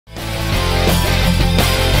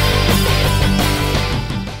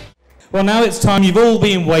Well, now it's time you've all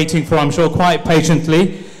been waiting for, I'm sure, quite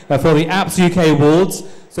patiently, for the Apps UK Awards.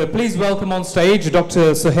 So please welcome on stage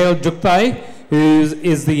Dr. Suhail Chughtai, who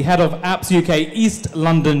is the head of Apps UK East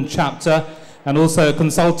London chapter, and also a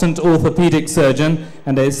consultant orthopaedic surgeon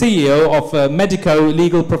and a CEO of Medico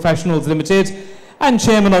Legal Professionals Limited and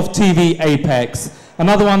chairman of TV Apex.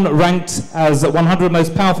 Another one ranked as 100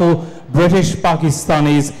 most powerful British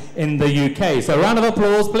Pakistanis in the UK. So a round of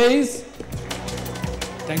applause, please.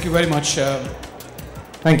 Thank you very much.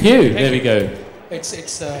 Thank you. There we go.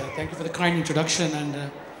 Thank you for the kind introduction,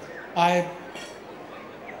 and I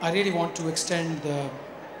really want to extend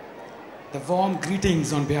the warm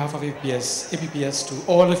greetings on behalf of APPS to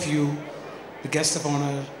all of you, the guests of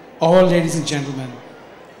honor, all ladies and gentlemen.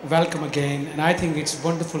 Welcome again, and I think it's a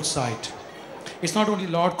wonderful sight. It's not only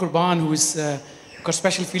Lord Qurban who is got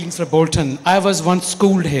special feelings for Bolton. I was once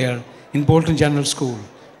schooled here in Bolton General School,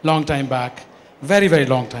 long time back, very, very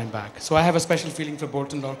long time back. So I have a special feeling for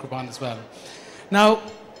Bolton Lord Qurban as well. Now,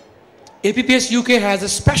 APPS UK has a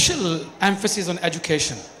special emphasis on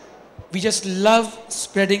education. We just love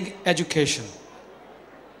spreading education.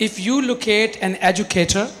 If you locate an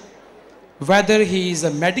educator, whether he is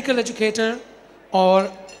a medical educator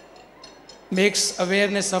or makes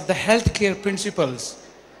awareness of the healthcare principles,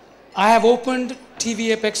 I have opened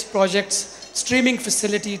TV Apex Project's streaming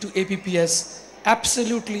facility to APPS,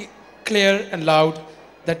 absolutely clear and loud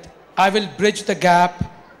that I will bridge the gap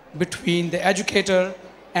between the educator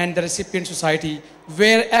and the recipient society.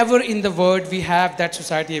 Wherever in the world we have that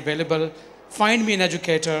society available, find me an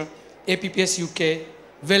educator, APPS UK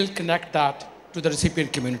will connect that to the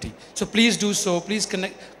recipient community. So please do so. Please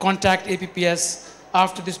contact APPS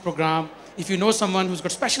after this program. If you know someone who's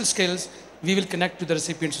got special skills, we will connect to the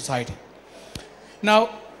recipient society. Now,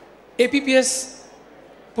 APPS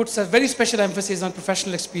puts a very special emphasis on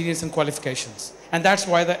professional experience and qualifications. And that's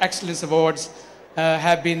why the Excellence Awards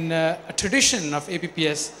have been a tradition of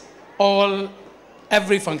APPS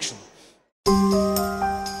every function.